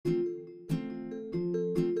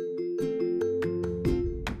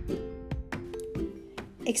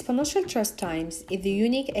Exponential Trust Times is the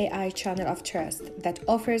unique AI channel of trust that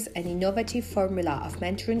offers an innovative formula of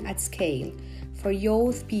mentoring at scale for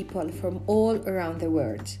youth people from all around the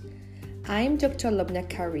world. I'm Dr. Lubna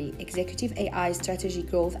Kari, Executive AI Strategy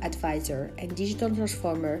Growth Advisor and Digital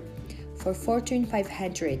Transformer for Fortune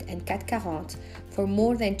 500 and CAC 40 for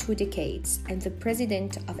more than 2 decades and the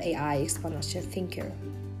President of AI Exponential Thinker.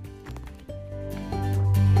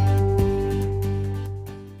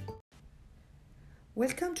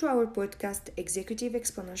 Welcome to our podcast, Executive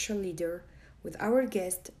Exponential Leader, with our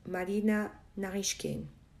guest, Marina Narishkin.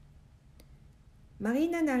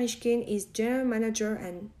 Marina Narishkin is General Manager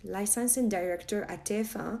and Licensing Director at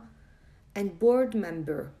TF1 and Board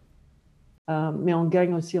Member. Mais on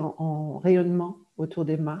gagne aussi en rayonnement autour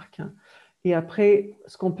des marques. Et après,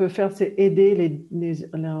 ce qu'on peut faire, c'est aider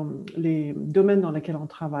les domaines dans lesquels on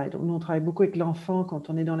travaille. Donc, nous, on travaille beaucoup avec l'enfant quand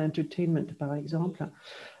on est dans l'entertainment, par exemple.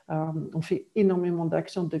 On fait énormément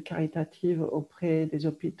d'actions caritatives auprès des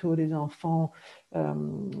hôpitaux, des enfants.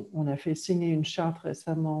 On a fait signer une charte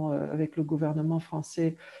récemment avec le gouvernement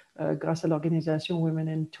français grâce à l'organisation Women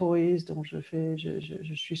in Toys, dont je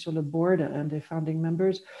suis sur le board, un des founding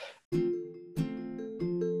members.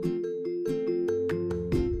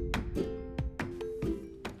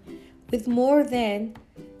 With more than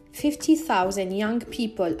 50,000 young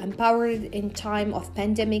people empowered in time of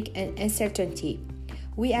pandemic and uncertainty,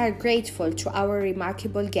 we are grateful to our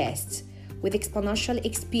remarkable guests with exponential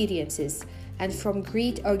experiences and from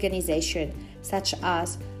great organizations such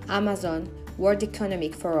as Amazon, World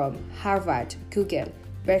Economic Forum, Harvard, Google,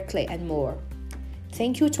 Berkeley, and more.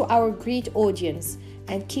 Thank you to our great audience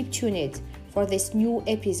and keep tuned for this new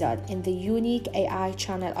episode in the unique AI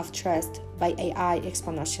channel of trust by AI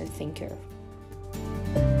Exponential Thinker.